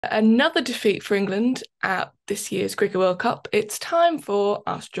Another defeat for England at this year's Cricket World Cup. It's time for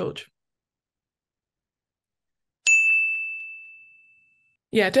Ask George.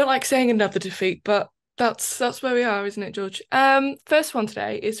 Yeah, I don't like saying another defeat, but that's where we are, isn't it, George? First one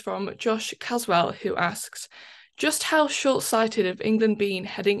today is from Josh Caswell, who asks, just how short-sighted have England been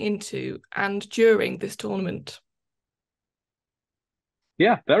heading into and during this tournament?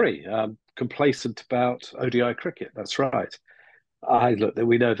 Yeah, very complacent about ODI cricket. That's right. I look that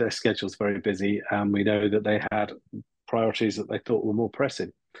we know their schedule's very busy, and we know that they had priorities that they thought were more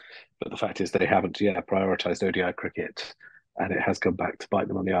pressing. But the fact is, they haven't yet prioritised ODI cricket, and it has come back to bite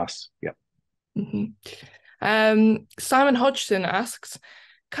them on the ass. Yeah. Mhm. Simon Hodgson asks,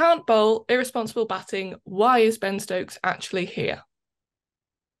 can't bowl, irresponsible batting. Why is Ben Stokes actually here?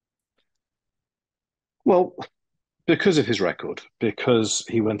 Well, because of his record, because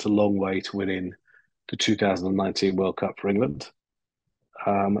he went a long way to winning the 2019 World Cup for England.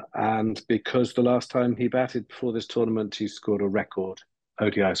 And because the last time he batted before this tournament, he scored a record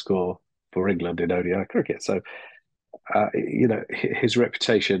ODI score for England in ODI cricket. So, his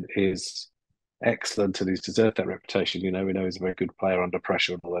reputation is excellent and he's deserved that reputation. We know he's a very good player under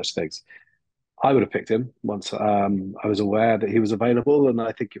pressure and all those things. I would have picked him once I was aware that he was available, and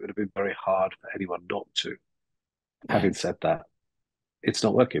I think it would have been very hard for anyone not to. Yeah. Having said that, it's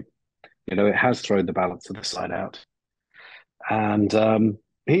not working. It has thrown the balance of the side out. And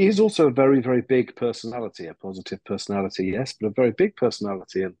he is also a very, very big personality, a positive personality, yes, but a very big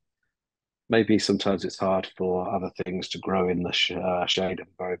personality. And maybe sometimes it's hard for other things to grow in the shade of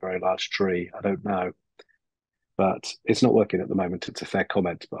a very, very large tree. I don't know. But it's not working at the moment. It's a fair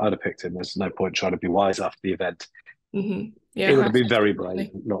comment, but I'd have picked him. There's no point trying to be wise after the event. Yeah, It would have been hindsight's very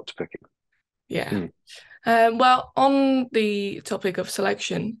brave 2020. not to pick Yeah. him. Well, on the topic of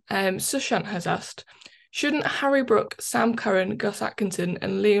selection, Sushant has asked, shouldn't Harry Brook, Sam Curran, Gus Atkinson,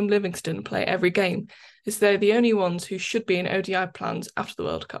 and Liam Livingstone play every game, as they're the only ones who should be in ODI plans after the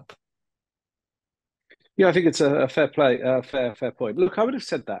World Cup? Yeah, I think it's a fair play, fair point. Look, I would have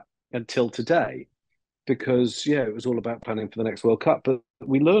said that until today, because it was all about planning for the next World Cup. But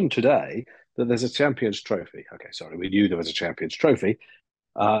we learned today that there's a Champions Trophy. Okay, sorry, we knew there was a Champions Trophy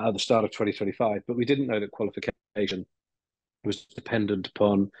at the start of 2025, but we didn't know that qualification was dependent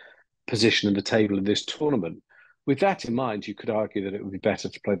upon position in the table in this tournament. With that in mind, you could argue that it would be better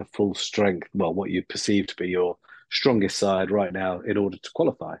to play the full strength, well, what you perceive to be your strongest side right now in order to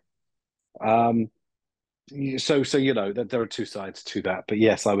qualify. Um, so that there are two sides to that. But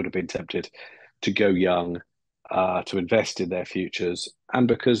yes, I would have been tempted to go young, to invest in their futures, and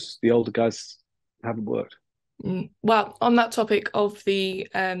because the older guys haven't worked. Well, on that topic of the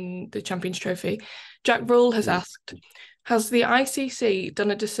Champions Trophy, Jack Rule has Mm. asked, has the ICC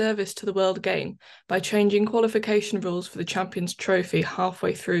done a disservice to the World Game by changing qualification rules for the Champions Trophy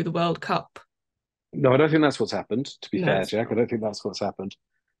halfway through the World Cup? No, I don't think that's what's happened. To be No, fair, it's Jack, I not. don't think that's what's happened.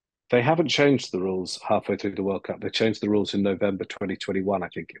 They haven't changed the rules halfway through the World Cup. They changed the rules in November 2021, I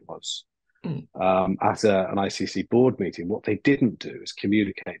think it was, Mm, at an ICC board meeting. What they didn't do is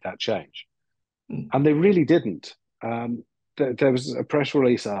communicate that change. mm, And they really didn't. There was a press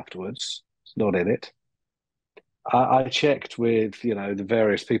release afterwards. It's not in it. I checked with the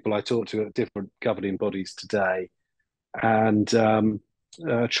various people I talked to at different governing bodies today, and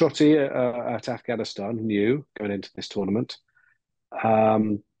Trotty at Afghanistan knew going into this tournament.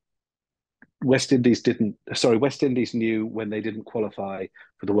 Um, West Indies didn't. Sorry, West Indies knew when they didn't qualify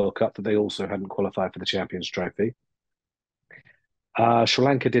for the World Cup that they also hadn't qualified for the Champions Trophy. Sri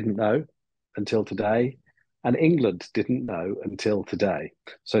Lanka didn't know until today, and England didn't know until today.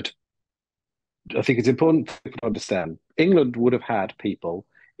 So I think it's important for people to understand. England would have had people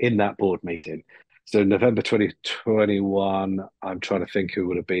in that board meeting. So November 2021, I'm trying to think who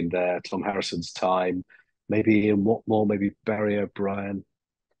would have been there. Tom Harrison's time, maybe Ian Watmore, maybe Barry O'Brien.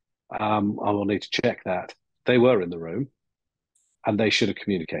 I will need to check that. They were in the room and they should have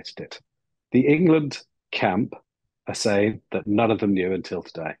communicated it. The England camp are saying that none of them knew until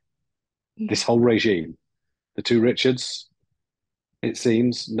today. mm. This whole regime, the two Richards, it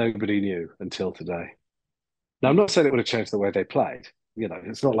seems nobody knew until today. Now, I'm not saying it would have changed the way they played.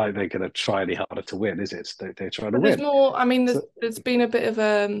 It's not like they're going to try any harder to win, is it? They're trying to But there's win. more. I mean, So, there's been a bit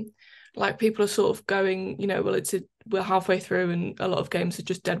of like people are sort of going, well, we're halfway through, and a lot of games are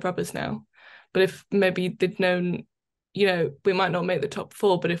just dead rubbers now. But if maybe they'd known, we might not make the top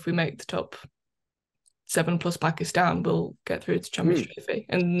four, but if we make the top seven plus Pakistan, we'll get through to Champions mm, Trophy.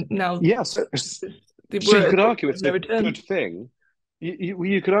 And now yeah, they so you were at could the argue point of it's no a return. good thing.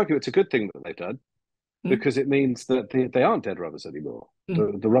 You could argue it's a good thing that they've done Mm, because it means that they aren't dead rubbers anymore.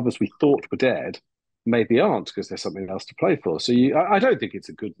 mm, The rubbers we thought were dead maybe aren't because there's something else to play for. So I don't think it's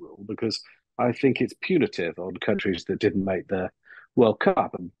a good rule because I think it's punitive on countries that didn't make the World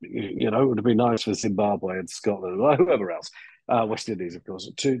Cup. And it would have been nice for Zimbabwe and Scotland, or whoever else, West Indies, of course,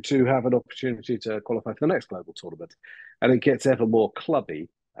 to have an opportunity to qualify for the next global tournament. And it gets ever more clubby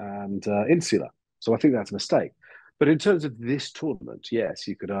and insular. So I think that's a mistake. But in terms of this tournament, yes,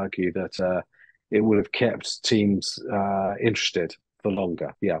 you could argue that it would have kept teams interested for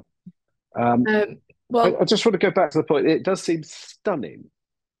longer. Yeah. Um, I Well, just want to go back to the point. It does seem stunning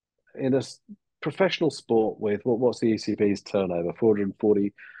in a professional sport with what's the ECB's turnover,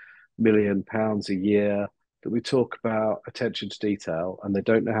 £440 million a year, that we talk about attention to detail and they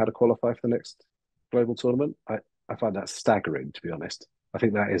don't know how to qualify for the next global tournament. I find that staggering, to be honest. I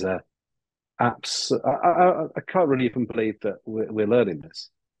think that is a I can't really even believe that we're learning this.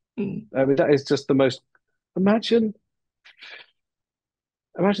 mm, I mean, that is just the most. Imagine,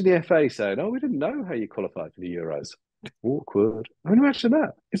 imagine the FA saying, "Oh, we didn't know how you qualified for the Euros." Awkward. I mean, imagine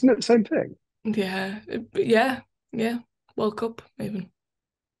that. Isn't it the same thing? yeah, yeah, yeah. World Cup even.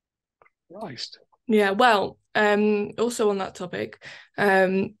 Christ. Yeah, well, also on that topic,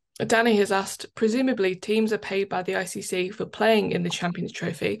 Danny has asked, presumably teams are paid by the ICC for playing in the Champions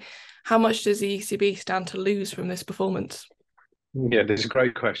Trophy. How much does the ECB stand to lose from this performance? Yeah, these are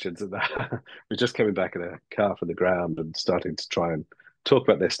great questions. And we're just coming back in a car from the ground and starting to try and talk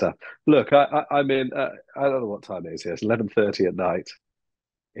about this stuff. Look, I'm in. I don't know what time it is here. It's 11:30 at night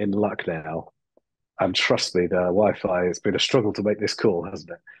in Lucknow, and trust me, the Wi-Fi has been a struggle to make this call, hasn't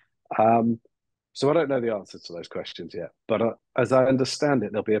it? So I don't know the answers to those questions yet. But as I understand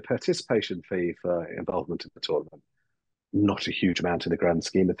it, there'll be a participation fee for involvement in the tournament. Not a huge amount in the grand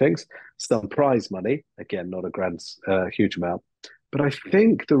scheme of things. Some prize money, again, not a huge amount. But I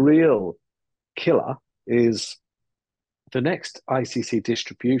think the real killer is the next ICC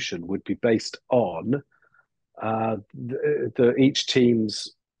distribution would be based on each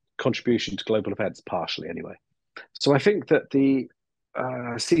team's contribution to global events, partially anyway. So I think that the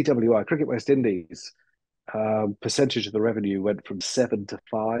CWI, Cricket West Indies, percentage of the revenue went from 7 to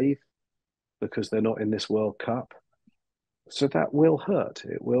 5 because they're not in this World Cup. So that will hurt.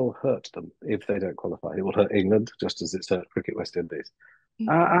 It will hurt them if they don't qualify. It will hurt England just as it's hurt Cricket West Indies.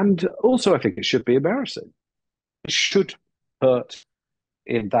 And also, I think it should be embarrassing. It should hurt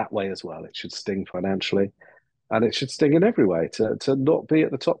in that way as well. It should sting financially, and it should sting in every way to not be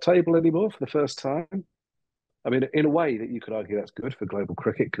at the top table anymore for the first time. I mean, in a way that you could argue that's good for global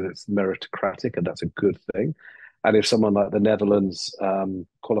cricket because it's meritocratic and that's a good thing. And if someone like the Netherlands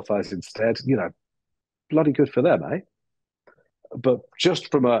qualifies instead, bloody good for them, eh? But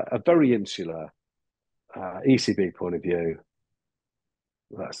just from a very insular ECB point of view,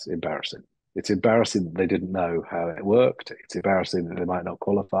 that's embarrassing. It's embarrassing that they didn't know how it worked. It's embarrassing that they might not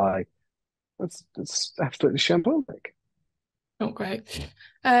qualify. That's absolutely shambolic. Not great.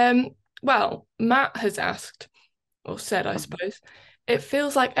 Well, Matt has asked, or said, I suppose, it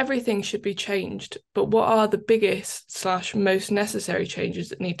feels like everything should be changed, but what are the biggest slash most necessary changes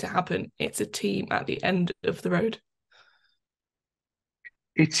that need to happen? It's a team at the end of the road.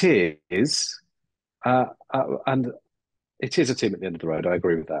 It is, and it is a team at the end of the road. I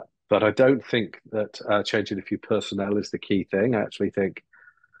agree with that, but I don't think that changing a few personnel is the key thing. I actually think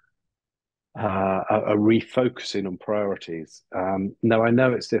a refocusing on priorities. Now, I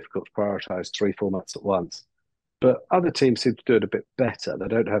know it's difficult to prioritize 3 formats at once, but other teams seem to do it a bit better. They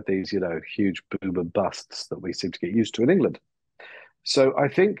don't have these, huge boom and busts that we seem to get used to in England. So I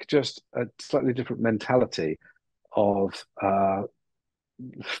think just a slightly different mentality of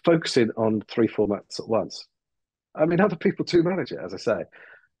focusing on 3 formats at once. I mean, other people do manage it, as I say.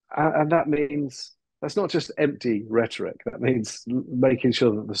 And that means that's not just empty rhetoric. That means making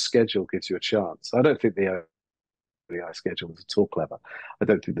sure that the schedule gives you a chance. I don't think the ODI schedule is at all clever. I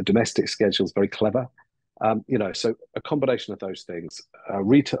don't think the domestic schedule is very clever. So a combination of those things,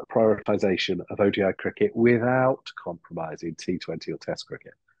 prioritization of ODI cricket without compromising T20 or Test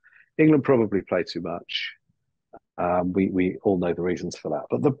cricket. England probably play too much. We all know the reasons for that,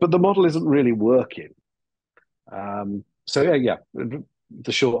 but the model isn't really working. So yeah,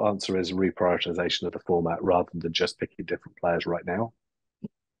 the short answer is reprioritization of the format rather than just picking different players right now.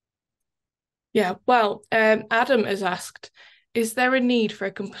 Yeah, well, Adam has asked, is there a need for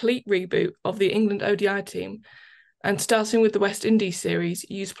a complete reboot of the England ODI team? And starting with the West Indies series,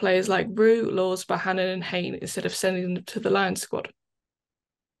 use players like Rue, Laws, Bohannon, and Hayne instead of sending them to the Lions squad.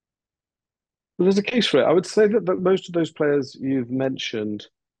 Well, there's a case for it. I would say that most of those players you've mentioned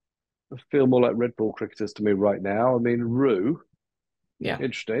feel more like red ball cricketers to me right now. I mean, Rue, Yeah.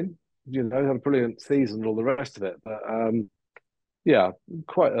 interesting. Had a brilliant season and all the rest of it, but Yeah,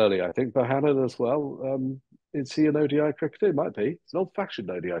 quite early, I think. Bohannon as well. Is he an ODI cricketer? It might be. It's an old-fashioned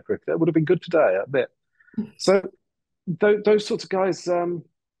ODI cricketer. It would have been good today, I admit. So those sorts of guys,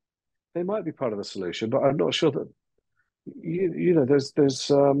 they might be part of the solution, but I'm not sure that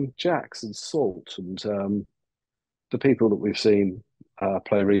there's Jacks and Salt and the people that we've seen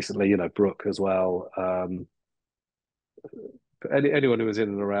play recently. Brooke as well. Anyone who was in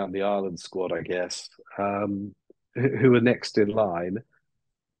and around the Ireland squad, I guess, who are next in line.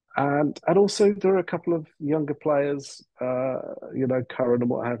 And also there are a couple of younger players, Curran and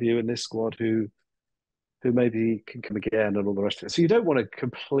what have you in this squad who maybe can come again and all the rest of it. So you don't want to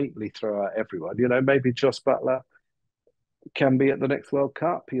completely throw out everyone. Maybe Joss Butler can be at the next World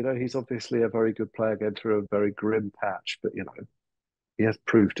Cup. He's obviously a very good player going through a very grim patch, but he has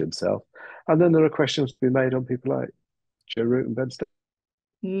proved himself. And then there are questions to be made on people like Joe Root and Ben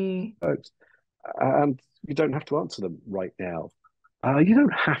Mm. Stokes, and you don't have to answer them right now. You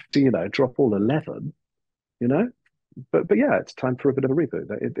don't have to, drop all 11, you know. But yeah, it's time for a bit of a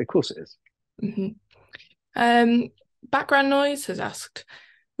reboot. Of course, it is. hmm Background Noise has asked,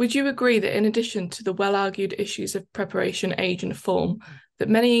 would you agree that in addition to the well-argued issues of preparation, age and form, that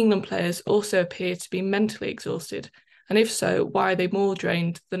many England players also appear to be mentally exhausted? And if so, why are they more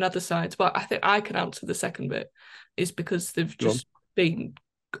drained than other sides? Well, I think I can answer the second bit, is because they've Go on. just been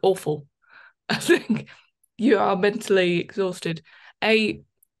awful. I think you are mentally exhausted. A,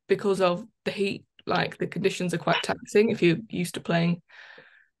 because of the heat, like the conditions are quite taxing if you're used to playing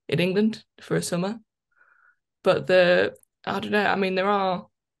in England for a summer. But I don't know. I mean,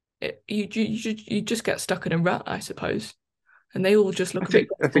 you just get stuck in a rut, I suppose, and they all just I look a bit think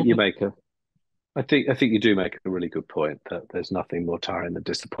I think bored. I think you do make a really good point that there's nothing more tiring than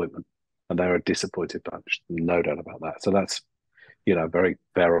disappointment, and they're a disappointed bunch, no doubt about that. So that's a very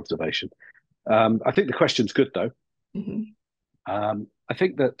fair observation. I think the question's good though. Mm-hmm. I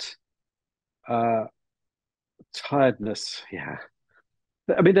think that uh, tiredness, yeah.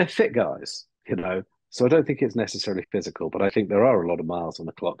 I mean, they're fit guys, so I don't think it's necessarily physical, but I think there are a lot of miles on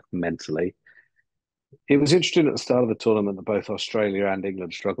the clock mentally. It was interesting at the start of the tournament that both Australia and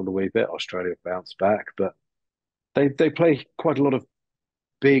England struggled a wee bit. Australia bounced back, but they play quite a lot of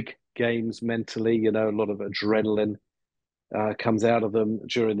big games mentally. A lot of adrenaline comes out of them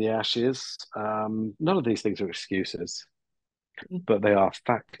during the Ashes. None of these things are excuses, but they are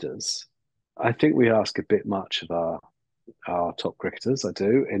factors. I think we ask a bit much of our top cricketers, I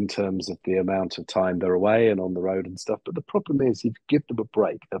do, in terms of the amount of time they're away and on the road and stuff. But the problem is, if you give them a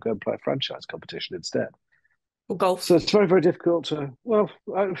break, they'll go and play a franchise competition instead. Or golf. So it's very, very difficult to. Well,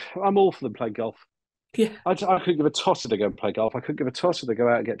 I'm all for them playing golf. Yeah. I couldn't give a toss if they go and play golf. I couldn't give a toss if they go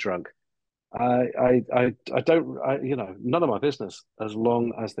out and get drunk. I don't. None of my business as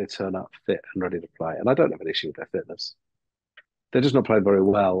long as they turn up fit and ready to play. And I don't have an issue with their fitness. They're just not playing very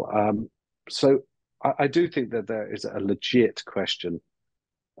well. So I do think that there is a legit question,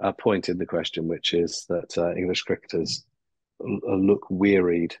 a point in the question, which is that English cricketers look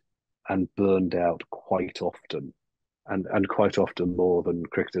wearied and burned out quite often, and quite often more than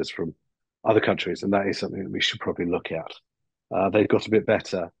cricketers from other countries, and that is something that we should probably look at. They've got a bit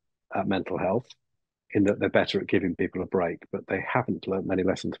better at mental health in that they're better at giving people a break, but they haven't learned many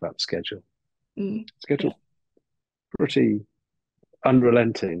lessons about the schedule. Yeah. Schedule's pretty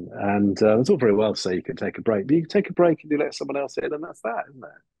unrelenting, and it's all very well to say you can take a break, but you can take a break and you let someone else in, and that's that, isn't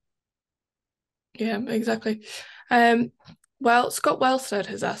it? Yeah, exactly. Um, well, Scott Wellstead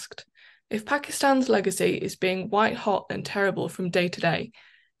has asked, if Pakistan's legacy is being white hot and terrible from day to day,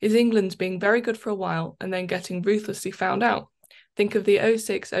 is England's being very good for a while and then getting ruthlessly found out? Think of the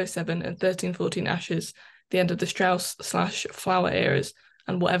 06, 07 and 13-14 Ashes, the end of the Strauss/Flower eras,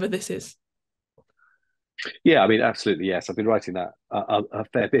 and whatever this is. Yeah, I mean, absolutely, yes. I've been writing that a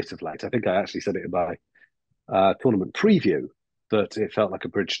fair bit of late. I think I actually said it in my tournament preview that it felt like a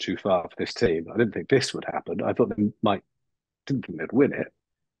bridge too far for this team. I didn't think this would happen. I thought didn't think they'd win it,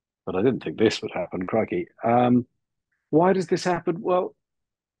 but I didn't think this would happen. Crikey. Why does this happen? Well,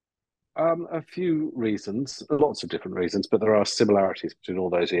 a few reasons, lots of different reasons, but there are similarities between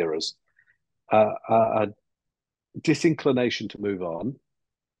all those eras. A disinclination to move on,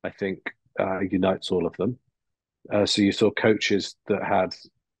 I think, unites all of them. So you saw coaches that had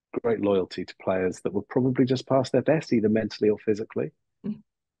great loyalty to players that were probably just past their best, either mentally or physically, Mm.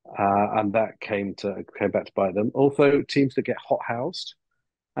 and that came back to bite them. Also, teams that get hot housed.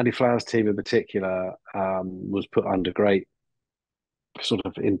 Andy Flower's team in particular was put under great sort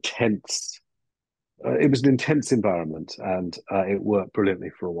of intense. It was an intense environment, and it worked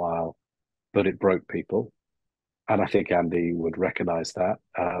brilliantly for a while, but it broke people. And I think Andy would recognise that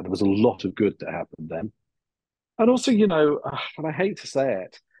there was a lot of good that happened then, And also, and I hate to say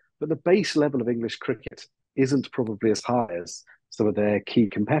it, but the base level of English cricket isn't probably as high as some of their key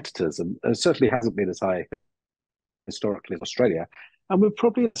competitors, and certainly hasn't been as high historically as Australia. And we're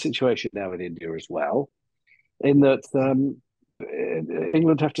probably in a situation now in India as well, in that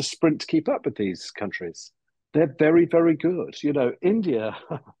England have to sprint to keep up with these countries. They're very, very good. India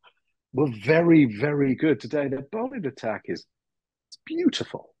were very, very good today. Their bowling attack is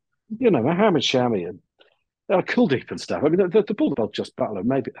beautiful. Mohammed Shami and Kuldeep and stuff. I mean, the ball of just Butler,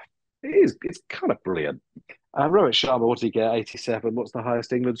 maybe it's kind of brilliant. Rohit Sharma, what did he get? 87. What's the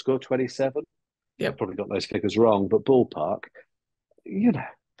highest England score? 27. I've Yep. probably got those figures wrong, but ballpark, you know,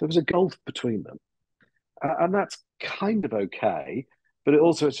 there was a gulf between them. And that's kind of okay. But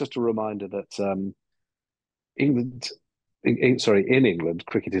it's just a reminder that England, in England,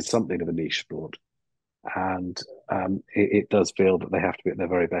 cricket is something of a niche sport. And it does feel that they have to be at their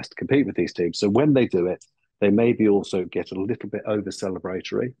very best to compete with these teams. So when they do it, they maybe also get a little bit over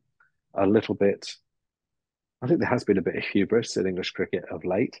celebratory, a little bit. I think there has been a bit of hubris in English cricket of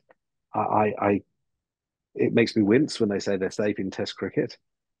late. I it makes me wince when they say they're saving Test cricket.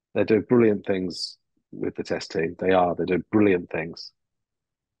 They're doing brilliant things with the Test team. They're doing brilliant things.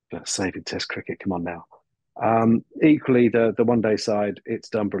 But saving Test cricket, come on now. Equally, the one day side, it's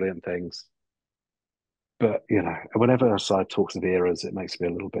done brilliant things. But whenever a side talks of eras, it makes me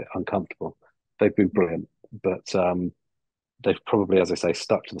a little bit uncomfortable. They've been brilliant, but they've probably, as I say,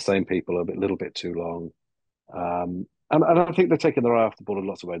 stuck to the same people a little bit too long. And I think they're taking their eye off the ball in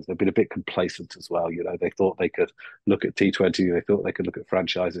lots of ways. They've been a bit complacent as well. They thought they could look at T20, they thought they could look at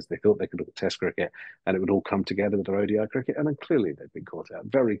franchises, they thought they could look at Test cricket, and it would all come together with their ODI cricket. And then clearly they've been caught out.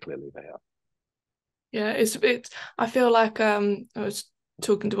 Very clearly they are. Yeah, it's I feel like I was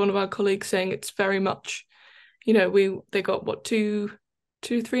talking to one of our colleagues saying it's very much, they got what,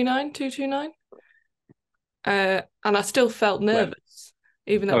 239, 229? And I still felt When? nervous,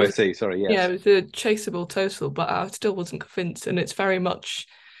 even though Oh, I see. Sorry. yeah, Yes. it was a chaseable total, but I still wasn't convinced. And it's very much,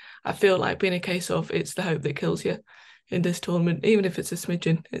 I feel like being a case of it's the hope that kills you in this tournament, even if it's a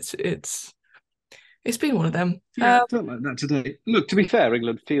smidgen. It's been one of them. Yeah, it felt like that today. Look, to be fair,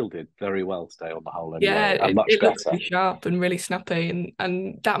 England fielded very well today on the whole Yeah, anyway, and much it looked better. really sharp and really snappy,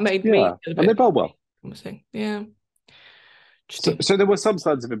 and that made me Yeah, feel a and they bit bowled well. promising. Yeah, just So there were some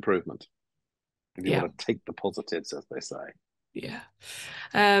signs of improvement, if you yeah, want to take the positives, as they say. yeah.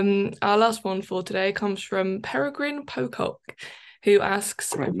 Our last one for today comes from Peregrine Pocock, who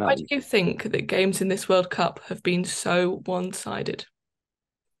asks, Great "Why do name. you think that games in this World Cup have been so one-sided?"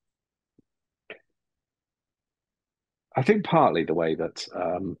 I think partly the way that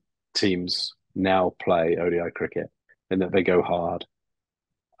teams now play ODI cricket, in that they go hard,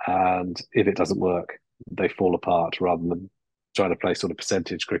 and if it doesn't work, they fall apart rather than trying to play sort of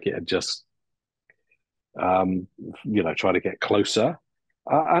percentage cricket and just try to get closer.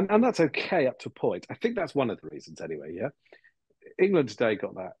 And that's okay up to a point. I think that's one of the reasons anyway. Yeah, England today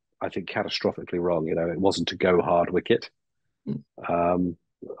got that, I think, catastrophically wrong. It wasn't a go hard wicket. Mm. Um,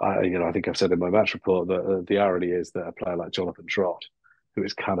 I think I've said in my match report that the irony is that a player like Jonathan Trott, who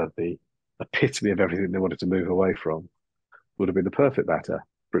is kind of the epitome of everything they wanted to move away from, would have been the perfect batter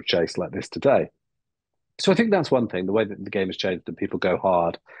for a chase like this today. So I think that's one thing, the way that the game has changed and people go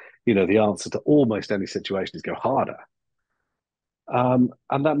hard. The answer to almost any situation is go harder.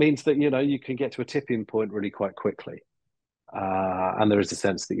 And that means that, you can get to a tipping point really quite quickly. And there is a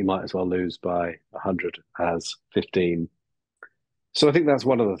sense that you might as well lose by 100 as 15. So I think that's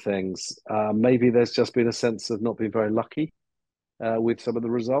one of the things. Maybe there's just been a sense of not being very lucky with some of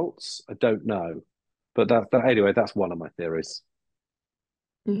the results. I don't know. But anyway, that's one of my theories.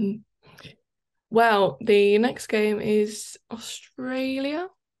 Mhm. Well, the next game is Australia.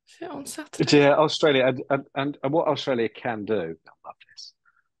 Is it on But Saturday? yeah, Australia and what Australia can do, I love this.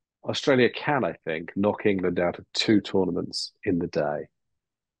 Australia can, I think, knock England out of two tournaments in the day.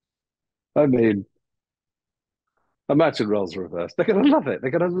 I mean, imagine roles reversed. They're going to love it.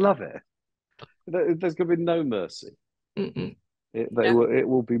 They're going to love it. There's going to be no mercy. Mm-mm. They Yeah, will. It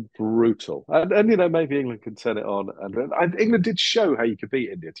will be brutal. And maybe England can turn it on. And England did show how you could beat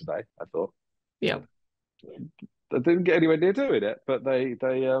India today. I thought yeah. they didn't get anywhere near doing it, but they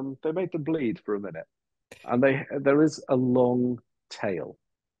made them bleed for a minute. And there is a long tail.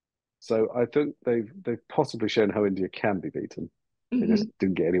 So I think they've possibly shown how India can be beaten. They just Hmm.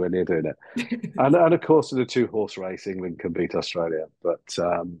 didn't get anywhere near doing it. And of course, in a two horse race, England can beat Australia, but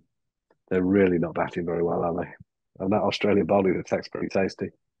they're really not batting very well, are they? And that Australian bowling attack's pretty tasty.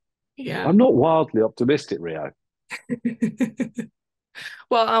 Yeah. I'm not wildly optimistic, Rio.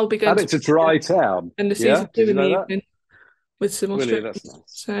 Well, I'll be going And to it's a dry town. end the Yeah, season did two you in the know that? evening with some Really, that's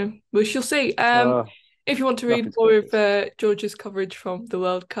Australians. nice. So we shall see. Uh, If you want to read Nothing's more of perfect. George's coverage from the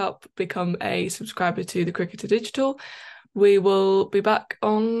World Cup, become a subscriber to the Cricketer Digital. We will be back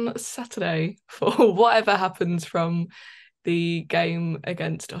on Saturday for whatever happens from the game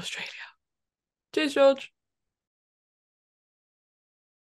against Australia. Cheers, George.